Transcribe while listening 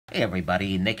Hey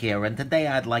everybody, Nick here, and today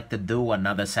I'd like to do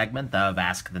another segment of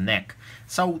Ask the Nick.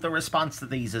 So the response to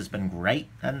these has been great,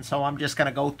 and so I'm just going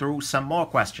to go through some more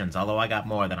questions, although I got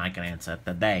more than I can answer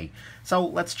today. So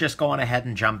let's just go on ahead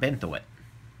and jump into it.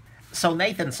 So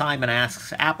Nathan Simon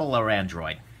asks, Apple or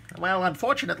Android? Well,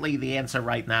 unfortunately, the answer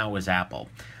right now is Apple.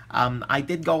 I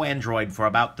did go Android for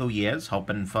about 2 years,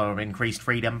 hoping for increased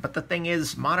freedom, but the thing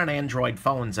is, modern Android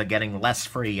phones are getting less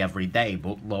free every day.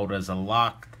 Bootloaders are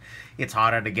locked. It's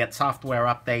harder to get software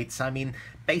updates. I mean,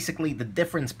 basically the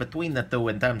difference between the two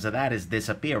in terms of that is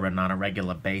disappearing on a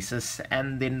regular basis,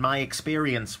 and in my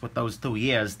experience with those 2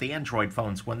 years, the Android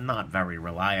phones were not very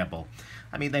reliable.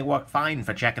 I mean, they worked fine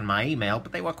for checking my email,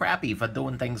 but they were crappy for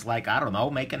doing things like, I don't know,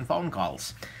 making phone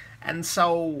calls. And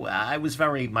so I was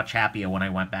very much happier when I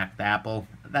went back to Apple.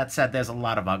 That said, there's a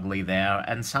lot of ugly there,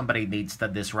 and somebody needs to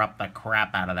disrupt the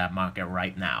crap out of that market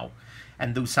right now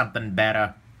and do something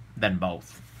better than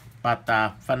both. But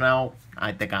for now,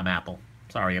 I think I'm Apple.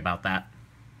 Sorry about that.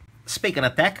 Speaking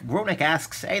of tech, Grunick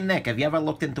asks, Hey Nick, have you ever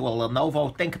looked into a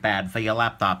Lenovo Thinkpad for your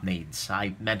laptop needs?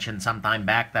 I mentioned some time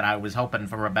back that I was hoping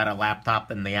for a better laptop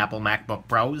than the Apple MacBook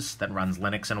Pros that runs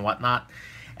Linux and whatnot.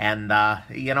 And,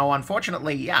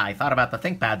 unfortunately, yeah, I thought about the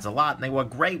ThinkPads a lot, and they were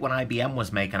great when IBM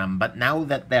was making them. But now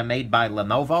that they're made by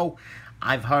Lenovo,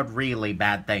 I've heard really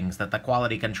bad things, that the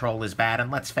quality control is bad. And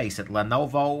let's face it,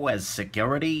 Lenovo, as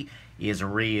security, is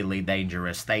really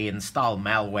dangerous. They install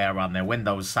malware on their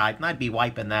Windows side, and I'd be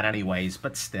wiping that anyways,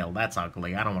 but still, that's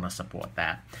ugly. I don't want to support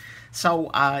that. So,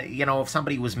 if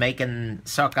somebody was making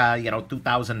circa,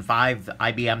 2005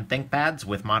 IBM ThinkPads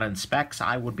with modern specs,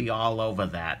 I would be all over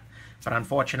that. But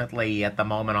unfortunately, at the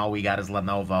moment, all we got is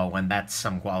Lenovo, and that's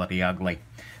some quality ugly.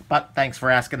 But thanks for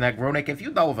asking that, Grunick. If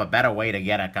you know of a better way to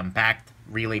get a compact,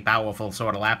 really powerful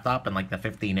sort of laptop in like the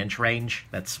 15-inch range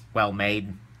that's well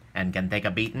made and can take a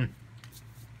beating,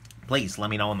 please let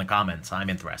me know in the comments.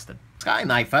 I'm interested.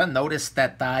 Skyknifer noticed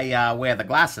that I wear the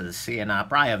glasses in a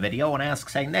prior video and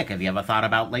asks, Hey Nick, have you ever thought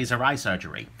about laser eye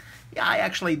surgery? Yeah, I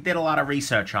actually did a lot of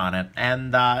research on it,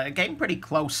 and it came pretty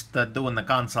close to doing the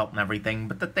consult and everything,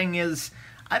 but the thing is,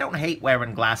 I don't hate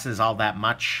wearing glasses all that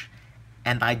much,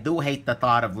 and I do hate the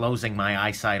thought of losing my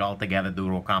eyesight altogether due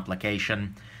to a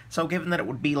complication. So given that it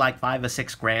would be like $5 or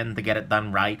 $6 grand to get it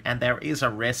done right, and there is a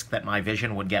risk that my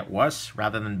vision would get worse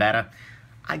rather than better,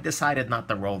 I decided not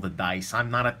to roll the dice.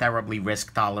 I'm not a terribly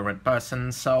risk-tolerant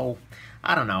person, so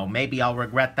I don't know, maybe I'll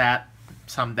regret that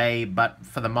someday, but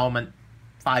for the moment,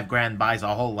 $5 grand buys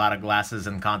a whole lot of glasses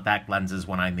and contact lenses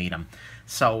when I need them.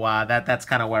 So that's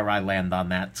kind of where I land on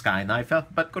that, Skyknifer,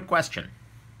 but good question.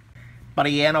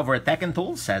 Buddy Ann over at Tech and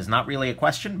Tools says, not really a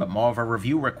question, but more of a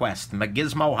review request.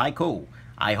 McGizmo Haiku.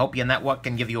 I hope your network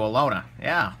can give you a loaner.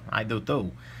 Yeah, I do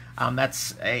too.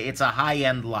 It's a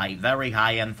high-end light, very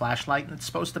high-end flashlight, and it's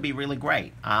supposed to be really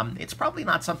great. It's probably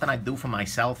not something I do for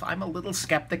myself. I'm a little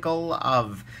skeptical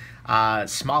of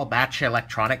small batch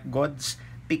electronic goods,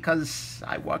 because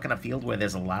I work in a field where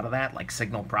there's a lot of that, like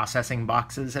signal processing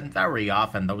boxes, and very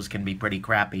often those can be pretty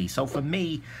crappy. So for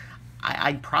me,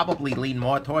 I'd probably lean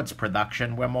more towards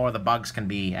production, where more of the bugs can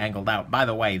be angled out. By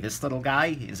the way, this little guy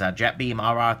is a JetBeam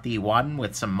RRT1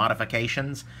 with some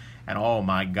modifications, and oh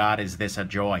my god, is this a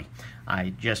joy. I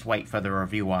just wait for the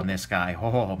review on this guy.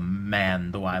 Oh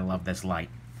man, do I love this light.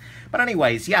 But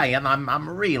anyways, yeah, and I'm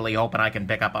really hoping I can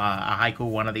pick up a Haiku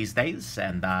one of these days,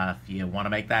 and if you want to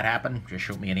make that happen, just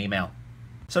shoot me an email.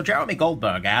 So Jeremy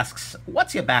Goldberg asks,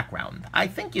 what's your background? I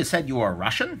think you said you were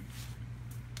Russian?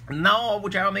 No,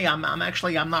 Jeremy, I'm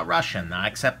not Russian,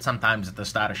 except sometimes at the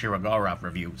start of Shirogorov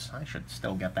reviews. I should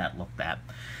still get that looked at.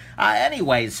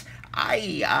 Anyways,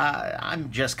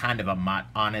 I'm just kind of a mutt,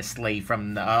 honestly,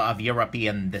 of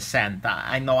European descent.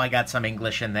 I know I got some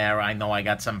English in there, I know I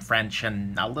got some French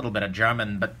and a little bit of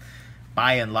German, but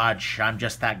by and large, I'm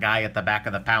just that guy at the back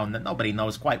of the pound that nobody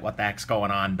knows quite what the heck's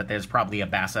going on, but there's probably a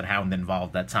basset hound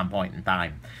involved at some point in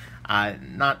time.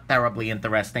 Not terribly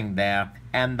interesting there.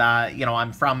 And,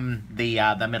 I'm from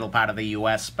the middle part of the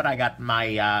U.S., but I got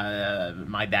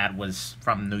my dad was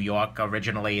from New York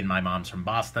originally, and my mom's from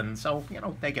Boston, so,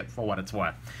 take it for what it's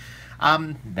worth.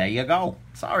 There you go.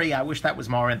 Sorry, I wish that was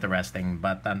more interesting,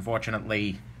 but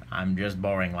unfortunately, I'm just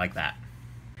boring like that.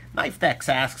 KnifeTex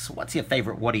asks, what's your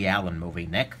favorite Woody Allen movie,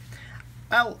 Nick?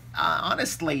 Well,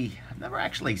 honestly, I've never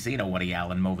actually seen a Woody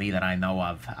Allen movie that I know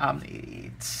of.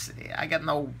 I got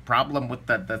no problem with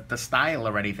the style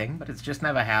or anything, but it's just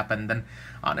never happened. And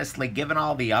honestly, given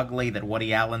all the ugly that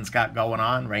Woody Allen's got going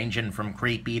on, ranging from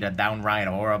creepy to downright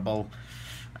horrible,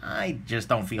 I just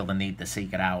don't feel the need to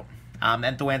seek it out.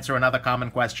 And to answer another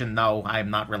common question, no, I am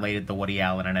not related to Woody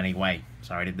Allen in any way.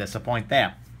 Sorry to disappoint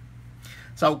there.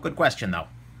 So, good question, though.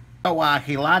 So,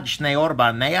 Hilaj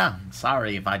Neorbanea,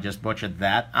 sorry if I just butchered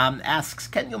that, asks,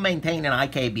 can you maintain an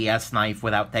IKBS knife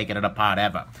without taking it apart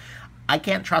ever? I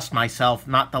can't trust myself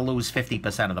not to lose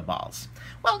 50% of the balls.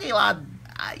 Well, Gilad,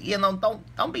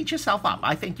 don't beat yourself up.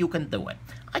 I think you can do it.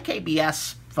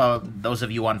 IKBS, for those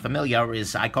of you unfamiliar,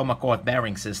 is Ikomakort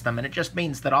bearing system, and it just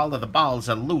means that all of the balls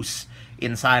are loose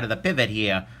inside of the pivot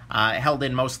here, held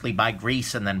in mostly by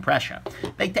grease and then pressure.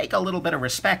 They take a little bit of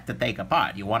respect to take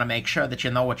apart. You want to make sure that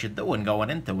you know what you're doing going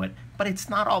into it, but it's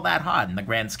not all that hard in the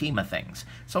grand scheme of things.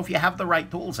 So if you have the right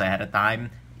tools ahead of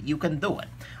time, you can do it.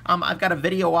 I've got a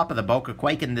video up of the Boca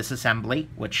Quakin disassembly,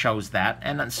 which shows that,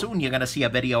 and soon you're going to see a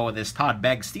video of this Todd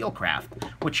Begg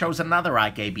Steelcraft, which shows another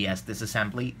IKBS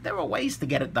disassembly. There are ways to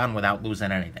get it done without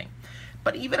losing anything.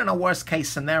 But even in a worst-case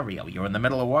scenario, you're in the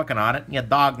middle of working on it, and your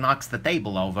dog knocks the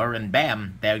table over, and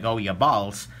bam, there go your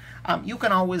balls. You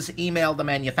can always email the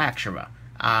manufacturer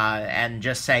and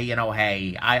just say,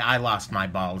 hey, I lost my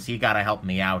balls. You got to help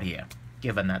me out here.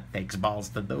 Given that takes balls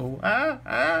to do.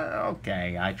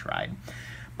 Okay, I tried.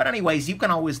 But anyways, you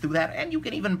can always do that, and you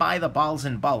can even buy the balls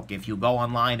in bulk if you go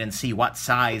online and see what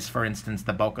size, for instance,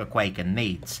 the Boca Quakin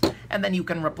needs. And then you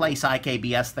can replace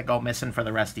IKBS that go missing for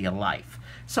the rest of your life.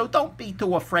 So don't be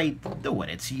too afraid to do it.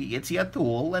 It's your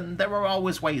tool, and there are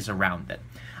always ways around it.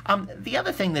 The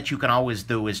other thing that you can always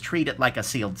do is treat it like a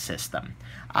sealed system.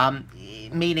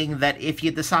 Meaning that if you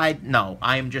decide, no,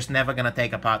 I am just never going to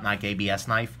take apart an IKBS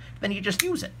knife, then you just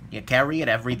use it. You carry it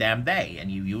every damn day,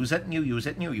 and you use it, and you use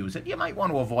it, and you use it. You might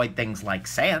want to avoid things like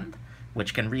sand,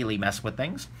 which can really mess with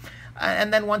things.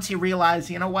 And then once you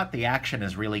realize, you know what, the action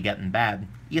is really getting bad,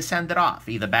 you send it off,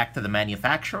 either back to the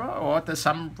manufacturer or to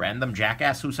some random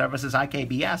jackass who services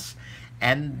IKBS,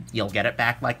 and you'll get it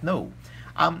back like new.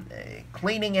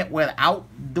 Cleaning it without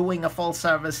doing a full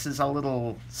service is a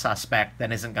little suspect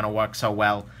and isn't going to work so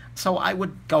well. So I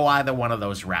would go either one of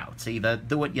those routes. Either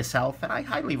do it yourself, and I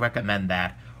highly recommend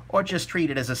that, or just treat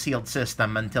it as a sealed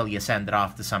system until you send it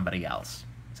off to somebody else.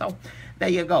 So there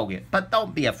you go. But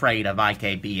don't be afraid of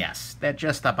IKBS. They're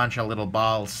just a bunch of little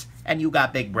balls, and you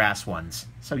got big brass ones,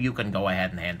 so you can go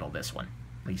ahead and handle this one.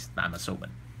 At least I'm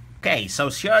assuming. Okay, so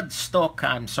Sjerd Stuck,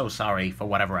 I'm so sorry for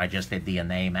whatever I just did to your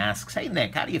name, asks, hey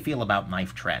Nick, how do you feel about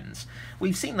knife trends?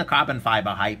 We've seen the carbon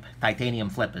fiber hype, titanium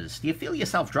flippers. Do you feel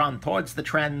yourself drawn towards the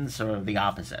trends or the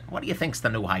opposite? What do you think's the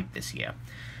new hype this year?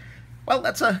 Well,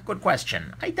 that's a good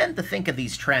question. I tend to think of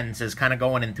these trends as kind of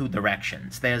going in two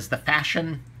directions. There's the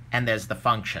fashion and there's the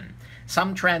function.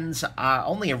 Some trends are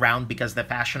only around because they're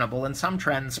fashionable, and some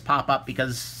trends pop up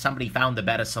because somebody found a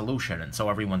better solution, and so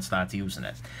everyone starts using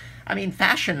it. I mean,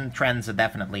 fashion trends are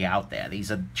definitely out there.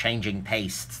 These are changing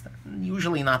tastes,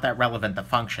 usually not that relevant to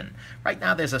function. Right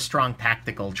now, there's a strong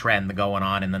tactical trend going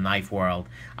on in the knife world,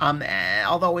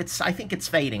 although I think it's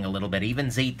fading a little bit. Even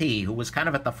ZT, who was kind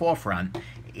of at the forefront,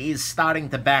 is starting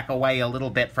to back away a little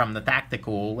bit from the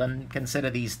tactical and consider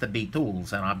these to be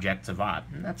tools and objects of art.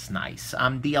 And that's nice.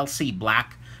 DLC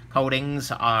black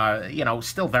coatings are,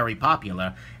 still very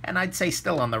popular, and I'd say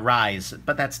still on the rise,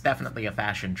 but that's definitely a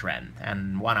fashion trend,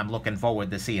 and one I'm looking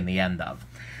forward to seeing the end of.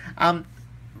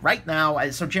 Right now,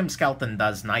 so Jim Skelton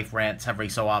does knife rants every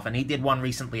so often. He did one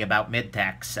recently about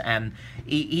mid-techs, and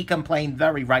he complained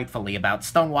very rightfully about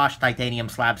stonewashed titanium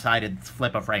slab-sided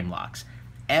flipper frame locks.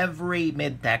 Every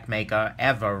mid-tech maker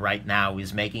ever right now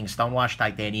is making stonewashed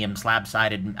titanium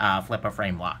slab-sided flipper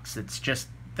frame locks. It's just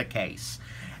the case.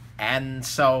 And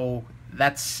so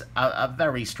that's a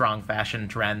very strong fashion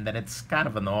trend, and it's kind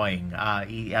of annoying.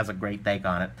 He has a great take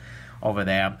on it over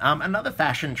there. Another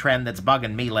fashion trend that's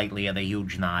bugging me lately are the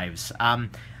huge knives.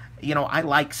 I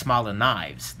like smaller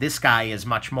knives. This guy is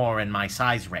much more in my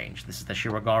size range. This is the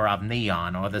Shirogorov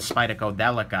Neon or the Spyderco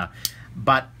Delica.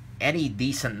 But any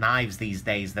decent knives these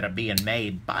days that are being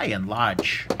made, by and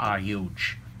large, are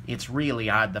huge. It's really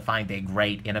hard to find a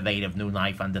great, innovative new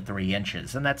knife under 3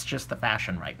 inches, and that's just the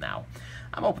fashion right now.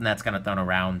 I'm hoping that's going to turn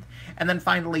around. And then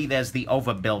finally, there's the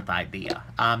overbuilt idea.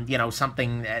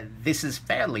 This is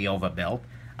fairly overbuilt,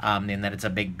 in that it's a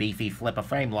big, beefy flipper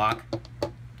frame lock,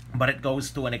 but it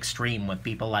goes to an extreme with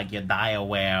people like your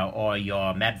Diaware or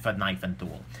your Medford knife and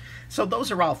tool. So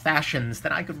those are all fashions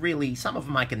that I could really, some of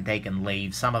them I can take and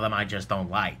leave, some of them I just don't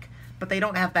like. But they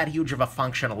don't have that huge of a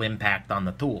functional impact on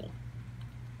the tool.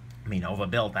 I mean,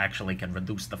 overbuilt actually can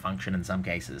reduce the function in some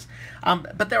cases.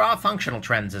 But there are functional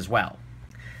trends as well.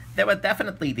 There are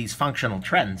definitely these functional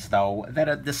trends, though, that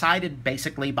are decided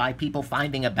basically by people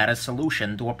finding a better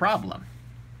solution to a problem.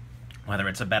 Whether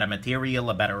it's a better material,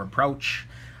 a better approach,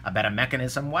 a better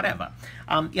mechanism, whatever.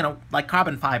 Like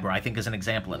carbon fiber, I think, is an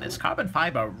example of this. Carbon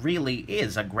fiber really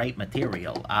is a great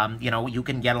material. You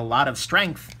can get a lot of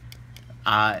strength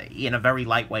in a very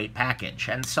lightweight package.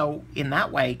 And so in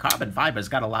that way, carbon fiber's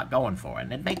got a lot going for it.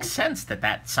 And it makes sense that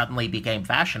that suddenly became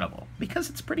fashionable because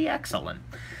it's pretty excellent.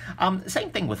 Same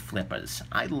thing with flippers.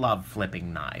 I love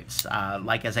flipping knives.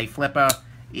 Like as a flipper,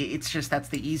 it's just that's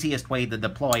the easiest way to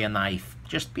deploy a knife,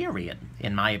 just period,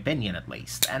 in my opinion at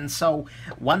least. And so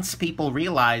once people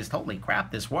realized, holy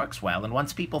crap, this works well, and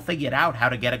once people figured out how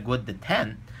to get a good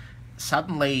detent,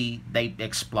 suddenly they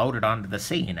exploded onto the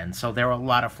scene, and so there are a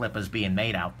lot of flippers being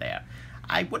made out there.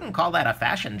 I wouldn't call that a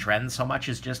fashion trend so much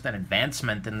as just an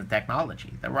advancement in the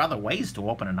technology. There are other ways to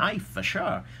open a knife, for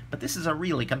sure, but this is a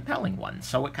really compelling one,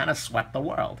 so it kind of swept the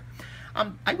world.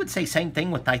 I would say same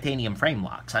thing with titanium frame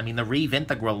locks. I mean, the Reeve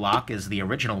Integral lock is the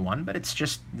original one, but it's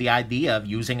just the idea of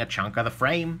using a chunk of the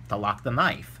frame to lock the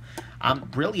knife.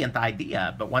 Brilliant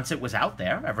idea, but once it was out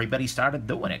there, everybody started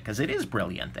doing it because it is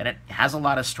brilliant and it has a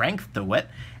lot of strength to it,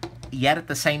 yet at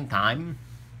the same time,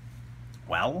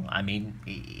 well, I mean,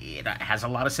 it has a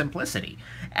lot of simplicity.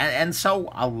 And so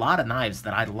a lot of knives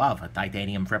that I love are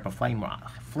titanium flipper frame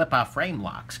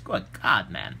locks. Good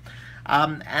God, man.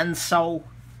 And so,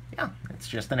 yeah, it's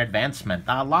just an advancement.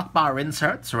 Lock bar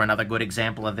inserts are another good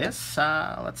example of this.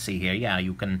 Let's see here. Yeah,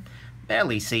 you can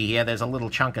barely see here. There's a little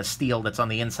chunk of steel that's on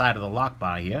the inside of the lock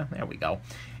bar here. There we go.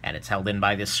 And it's held in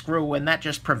by this screw, and that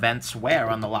just prevents wear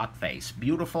on the lock face.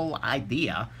 Beautiful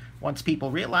idea. Once people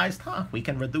realized, we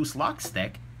can reduce lock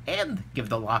stick and give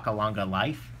the lock a longer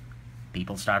life,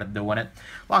 people started doing it.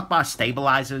 Lock bar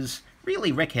stabilizers.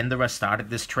 Really, Rick Hinderer started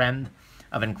this trend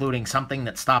of including something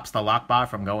that stops the lock bar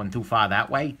from going too far that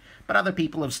way, but other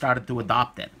people have started to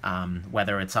adopt it,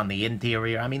 whether it's on the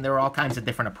interior. I mean, there are all kinds of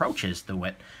different approaches to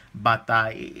it, but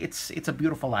it's a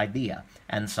beautiful idea,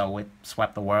 and so it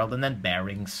swept the world. And then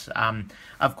bearings.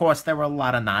 Of course, there are a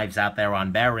lot of knives out there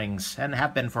on bearings, and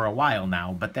have been for a while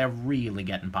now, but they're really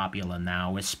getting popular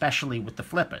now, especially with the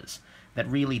flippers, that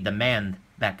really demand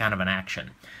that kind of an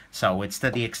action. So it's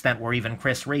to the extent where even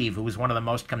Chris Reeve, who is one of the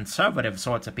most conservative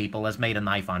sorts of people, has made a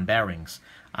knife on bearings.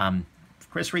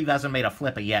 Chris Reeve hasn't made a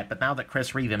flipper yet, but now that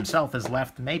Chris Reeve himself has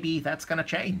left, maybe that's going to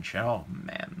change. Oh,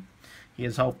 man. He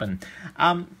is hoping.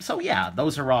 So yeah,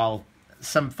 those are all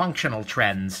some functional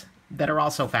trends that are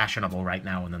also fashionable right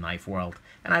now in the knife world,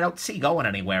 and I don't see going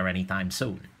anywhere anytime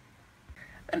soon.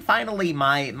 And finally,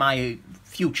 my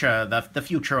future, the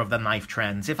future of the knife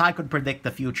trends. If I could predict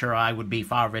the future, I would be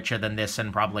far richer than this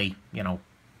and probably, I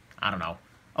don't know,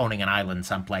 owning an island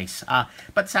someplace.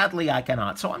 But sadly, I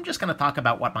cannot, so I'm just going to talk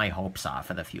about what my hopes are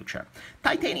for the future.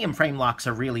 Titanium frame locks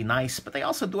are really nice, but they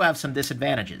also do have some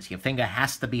disadvantages. Your finger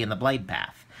has to be in the blade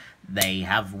path. They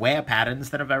have wear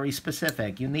patterns that are very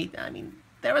specific.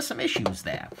 There are some issues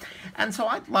there. And so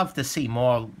I'd love to see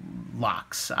more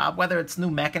locks, whether it's new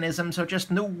mechanisms or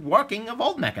just new working of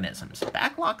old mechanisms.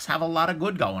 Backlocks have a lot of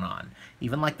good going on.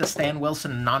 Even like the Stan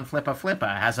Wilson non-flipper flipper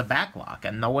has a backlock,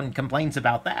 and no one complains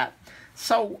about that.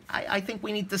 So I think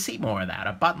we need to see more of that,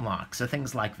 or button locks, or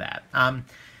things like that.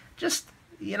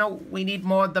 We need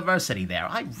more diversity there.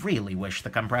 I really wish the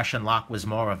compression lock was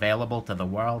more available to the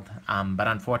world, but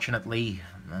unfortunately,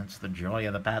 that's the joy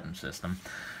of the patent system.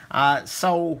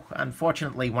 So,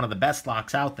 unfortunately, one of the best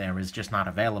locks out there is just not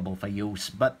available for use,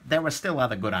 but there are still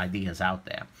other good ideas out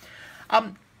there.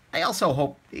 I also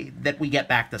hope that we get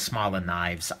back to smaller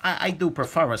knives. I do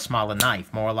prefer a smaller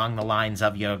knife, more along the lines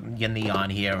of your Neon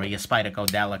here or your Spyderco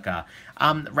Delica,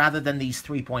 rather than these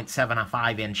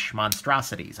 3.75-inch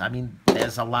monstrosities. I mean,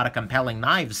 there's a lot of compelling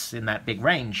knives in that big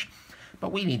range,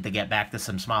 but we need to get back to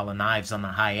some smaller knives on the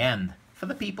high end for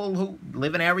the people who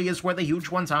live in areas where the huge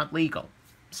ones aren't legal.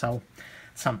 So,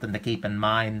 something to keep in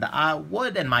mind.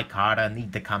 Wood and micarta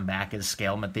need to come back as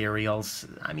scale materials.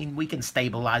 I mean, we can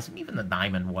stabilize them. Even the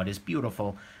diamond wood is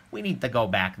beautiful. We need to go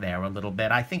back there a little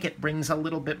bit. I think it brings a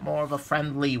little bit more of a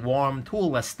friendly, warm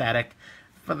tool aesthetic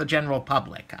for the general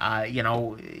public.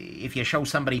 If you show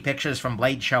somebody pictures from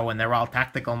Blade Show and they're all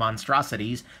tactical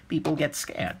monstrosities, people get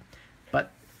scared.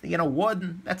 But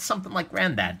wood, that's something like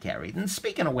Granddad carried. And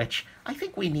speaking of which, I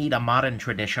think we need a modern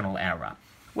traditional era,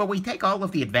 where we take all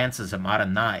of the advances of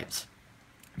modern knives,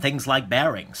 things like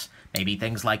bearings, maybe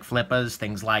things like flippers,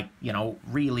 things like,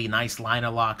 really nice liner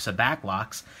locks or back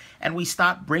locks, and we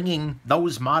start bringing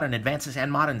those modern advances, and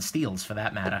modern steels for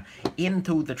that matter,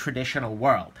 into the traditional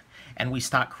world. And we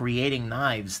start creating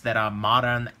knives that are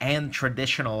modern and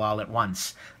traditional all at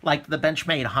once. Like the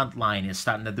Benchmade Hunt line is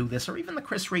starting to do this, or even the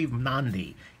Chris Reeve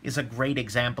Nandi is a great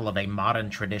example of a modern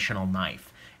traditional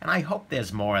knife. And I hope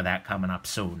there's more of that coming up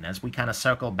soon as we kind of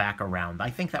circle back around. I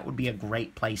think that would be a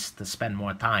great place to spend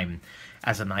more time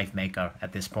as a knife maker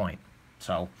at this point.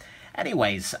 So,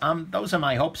 anyways, those are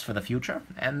my hopes for the future,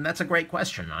 and that's a great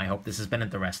question. I hope this has been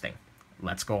interesting.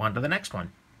 let's go on to the next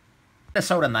one.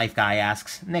 Minnesota Knife Guy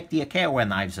asks, Nick, do you care where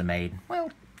knives are made?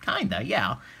 Well, kinda,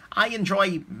 yeah. I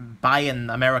enjoy buying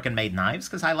American-made knives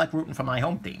because I like rooting for my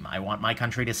home team. I want my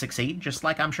country to succeed, just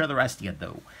like I'm sure the rest of you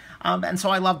do. And so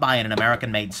I love buying an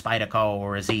American-made Spyderco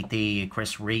or a ZT,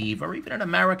 Chris Reeve, or even an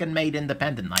American-made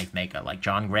independent knife maker like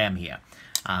John Graham here,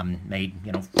 made,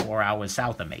 4 hours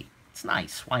south of me. It's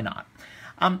nice. Why not?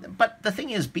 But the thing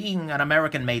is, being an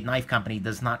American-made knife company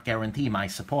does not guarantee my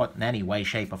support in any way,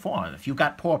 shape, or form. If you've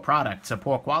got poor products or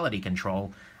poor quality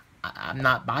control, I'm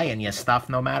not buying your stuff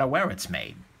no matter where it's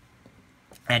made.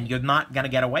 And you're not going to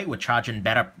get away with charging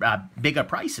bigger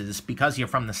prices because you're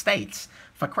from the States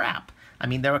for crap. I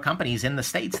mean, there are companies in the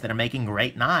States that are making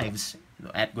great knives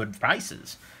at good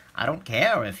prices. I don't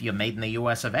care if you're made in the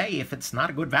US of A. If it's not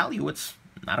a good value, it's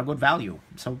not a good value.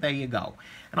 So there you go.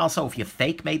 And also, if you're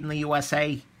fake made in the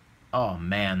USA, oh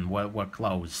man, we're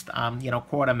closed.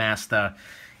 Quartermaster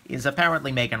is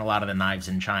apparently making a lot of the knives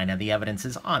in China. The evidence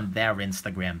is on their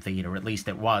Instagram feed, or at least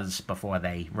it was before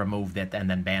they removed it and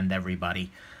then banned everybody.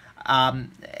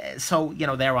 So,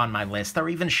 they're on my list. Or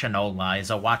even Shinola is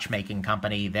a watchmaking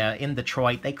company. They're in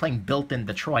Detroit. They claim built in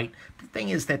Detroit. The thing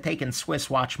is, they're taking Swiss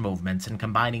watch movements and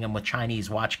combining them with Chinese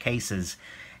watch cases.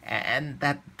 And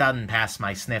that doesn't pass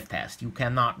my sniff test. You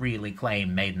cannot really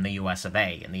claim made in the US of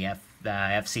A. And the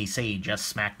FCC just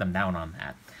smacked them down on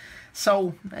that.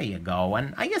 So, there you go.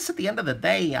 And I guess at the end of the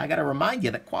day, I got to remind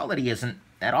you that quality isn't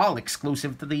at all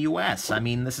exclusive to the U.S. I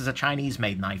mean, this is a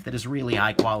Chinese-made knife that is really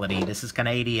high quality. This is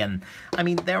Canadian. I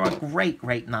mean, there are great,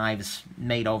 great knives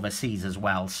made overseas as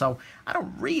well. So, I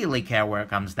don't really care where it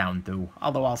comes down to.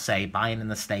 Although I'll say, buying in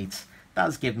the States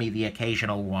does give me the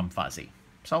occasional warm fuzzy.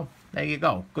 So, there you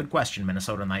go. Good question,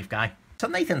 Minnesota Knife Guy. So,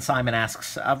 Nathan Simon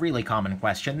asks a really common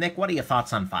question. Nick, what are your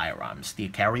thoughts on firearms? Do you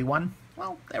carry one?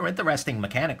 Well, they're interesting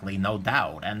mechanically, no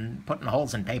doubt, and putting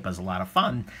holes in paper is a lot of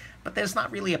fun, but there's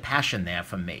not really a passion there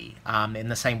for me, in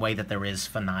the same way that there is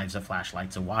for knives or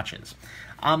flashlights or watches.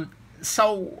 In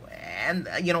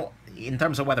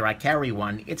terms of whether I carry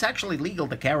one, it's actually legal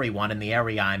to carry one in the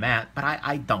area I'm at, but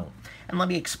I don't. And let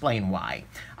me explain why.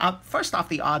 First off,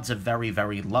 the odds are very,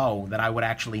 very low that I would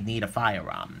actually need a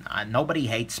firearm. Nobody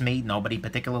hates me, nobody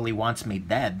particularly wants me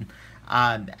dead.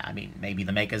 I mean, maybe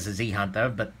the makers of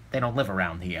Z-Hunter, but they don't live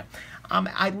around here.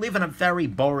 I live in a very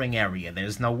boring area.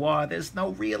 There's no war, there's no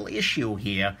real issue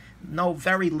here,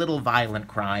 very little violent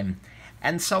crime.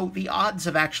 And so the odds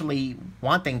of actually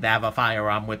wanting to have a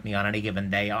firearm with me on any given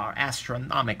day are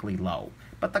astronomically low.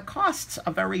 But the costs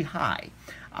are very high.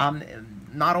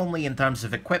 Not only in terms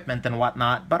of equipment and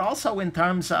whatnot, but also in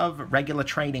terms of regular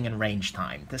training and range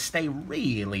time, to stay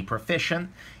really proficient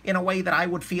in a way that I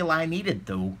would feel I needed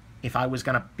to if I was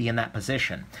going to be in that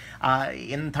position.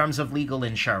 In terms of legal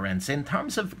insurance, in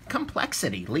terms of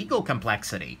complexity, legal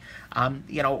complexity.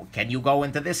 Can you go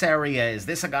into this area? Is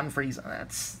this a gun-free zone?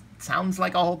 That sounds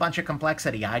like a whole bunch of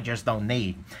complexity I just don't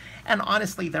need. And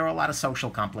honestly, there are a lot of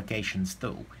social complications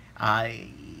too.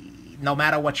 No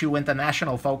matter what you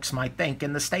international folks might think,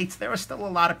 in the States there are still a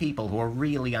lot of people who are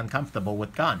really uncomfortable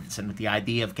with guns and with the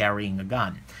idea of carrying a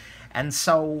gun. And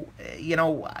so,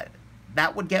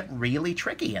 that would get really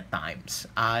tricky at times.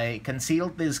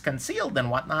 Concealed is concealed and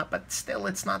whatnot, but still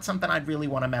it's not something I'd really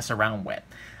want to mess around with.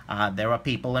 There are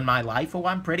people in my life who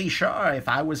I'm pretty sure if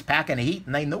I was packing heat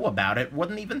and they knew about it,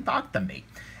 wouldn't even talk to me.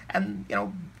 And,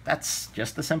 that's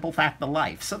just the simple fact of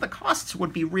life. So the costs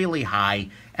would be really high,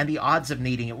 and the odds of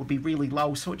needing it would be really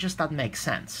low, so it just doesn't make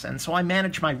sense. And so I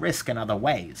manage my risk in other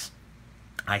ways.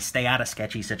 I stay out of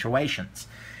sketchy situations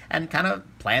and kind of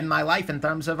plan my life in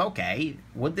terms of, okay,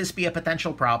 would this be a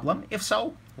potential problem? If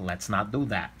so, let's not do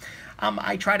that.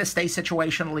 I try to stay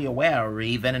situationally aware,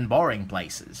 even in boring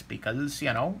places, because,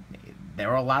 there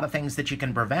are a lot of things that you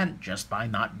can prevent just by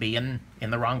not being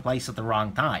in the wrong place at the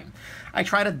wrong time. I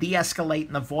try to de-escalate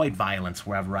and avoid violence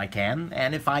wherever I can,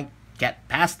 and if I get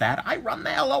past that, I run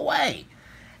the hell away.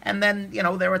 And then,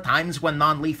 there are times when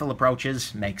non-lethal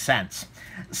approaches make sense.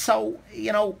 So,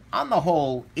 on the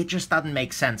whole, it just doesn't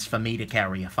make sense for me to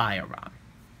carry a firearm.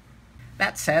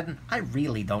 That said, I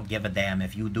really don't give a damn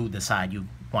if you do decide you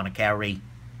want to carry,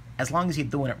 as long as you're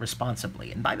doing it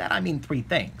responsibly. And by that I mean 3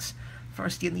 things.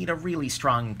 First, you need a really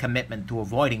strong commitment to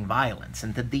avoiding violence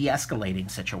and to de-escalating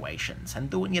situations, and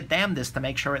doing your damnedest to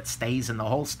make sure it stays in the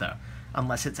holster,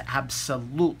 unless it's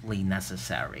absolutely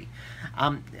necessary.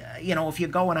 If you're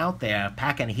going out there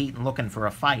packing heat and looking for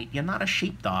a fight, you're not a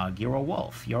sheepdog, you're a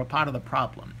wolf. You're a part of the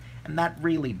problem. And that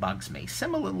really bugs me.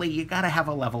 Similarly, you gotta have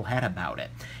a level head about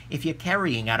it. If you're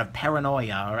carrying out of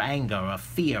paranoia or anger or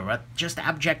fear or just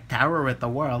abject terror at the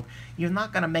world, you're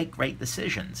not gonna make great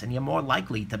decisions, and you're more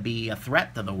likely to be a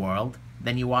threat to the world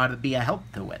than you are to be a help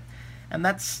to it. And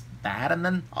that's that. And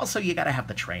then also you got to have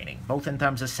the training, both in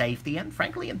terms of safety and,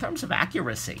 frankly, in terms of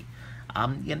accuracy.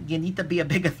 You need to be a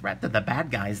bigger threat to the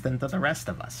bad guys than to the rest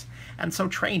of us. And so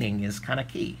training is kind of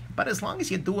key. But as long as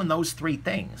you're doing those three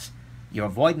things, you're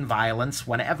avoiding violence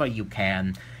whenever you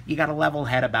can, you got a level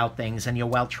head about things, and you're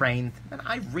well trained, then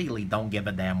I really don't give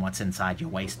a damn what's inside your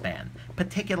waistband.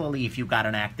 Particularly if you got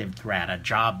an active threat, a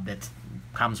job that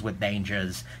comes with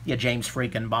dangers, you're James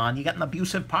freaking Bond, you got an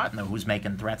abusive partner who's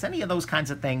making threats, any of those kinds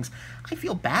of things. I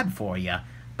feel bad for you,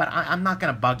 but I'm not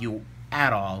going to bug you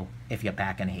at all if you're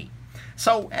packing heat.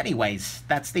 So anyways,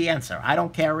 that's the answer. I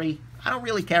don't carry. I don't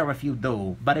really care if you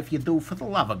do, but if you do, for the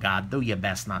love of God, do your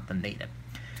best not to need it.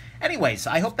 Anyways,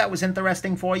 I hope that was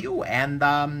interesting for you, and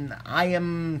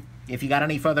if you got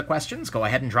any further questions, go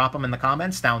ahead and drop them in the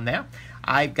comments down there.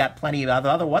 I've got plenty of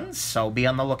other ones, so be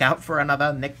on the lookout for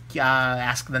another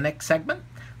Ask the Nick segment.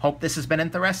 Hope this has been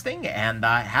interesting, and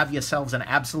have yourselves an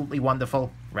absolutely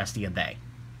wonderful rest of your day.